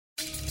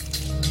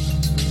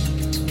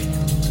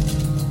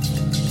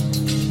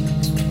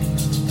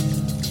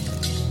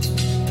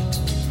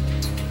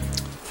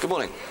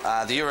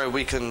The euro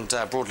weakened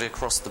broadly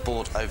across the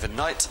board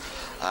overnight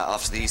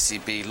after the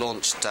ECB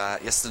launched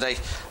yesterday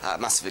a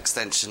massive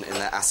extension in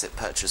their asset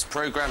purchase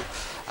programme,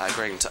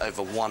 growing to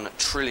over €1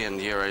 trillion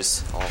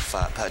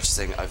of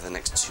purchasing over the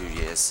next 2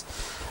 years.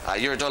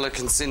 Euro-dollar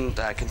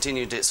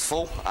continued its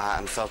fall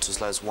and fell to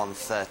as low as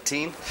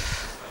 113.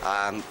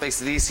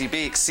 Basically, the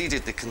ECB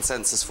exceeded the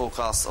consensus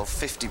forecast of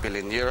 €50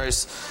 billion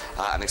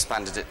and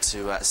expanded it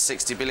to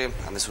 60 billion,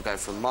 and this will go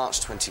from March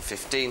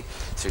 2015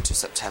 through to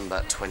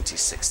September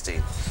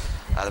 2016.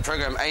 The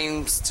programme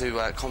aims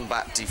to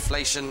combat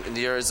deflation in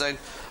the Eurozone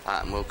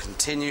and will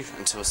continue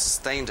until a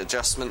sustained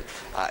adjustment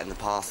in the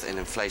path in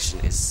inflation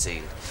is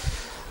seen.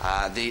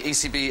 The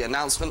ECB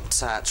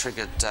announcement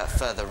triggered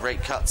further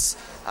rate cuts.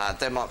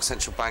 Denmark's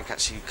central bank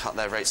actually cut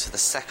their rates for the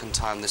second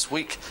time this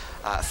week,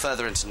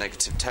 further into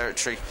negative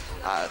territory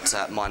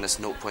at minus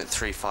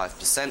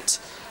 0.35%.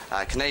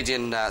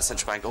 Canadian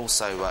central bank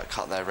also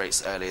cut their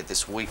rates earlier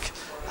this week,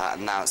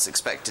 and now it's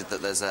expected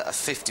that there's a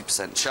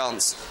 50%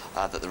 chance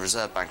that the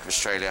Reserve Bank of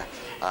Australia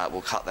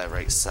will cut their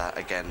rates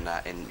again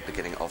in the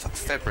beginning of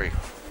February.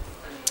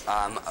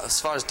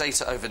 As far as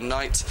data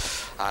overnight,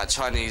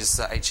 Chinese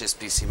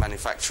HSBC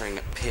manufacturing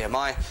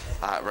PMI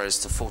rose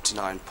to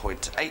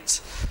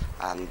 49.8,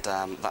 and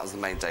that was the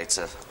main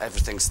data.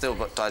 Everything's still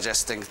but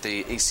digesting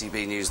the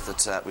ECB news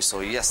that we saw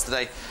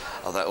yesterday,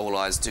 although all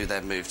eyes do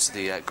then move to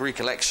the Greek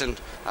election,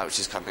 which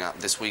is coming up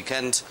this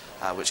weekend,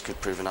 which could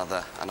prove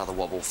another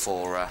wobble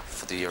for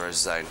the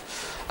Eurozone.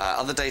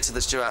 Other data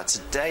that's due out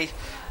today,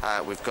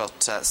 we've got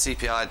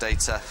PMI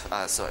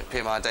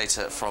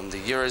data from the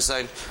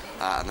Eurozone,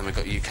 and then we've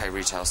got UK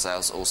retail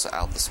sales also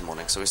out this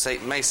morning. So we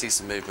may see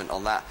some movement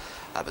on that,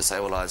 but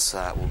all eyes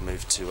will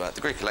move to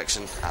the Greek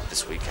election at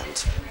this weekend.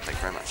 Thank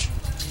you very much.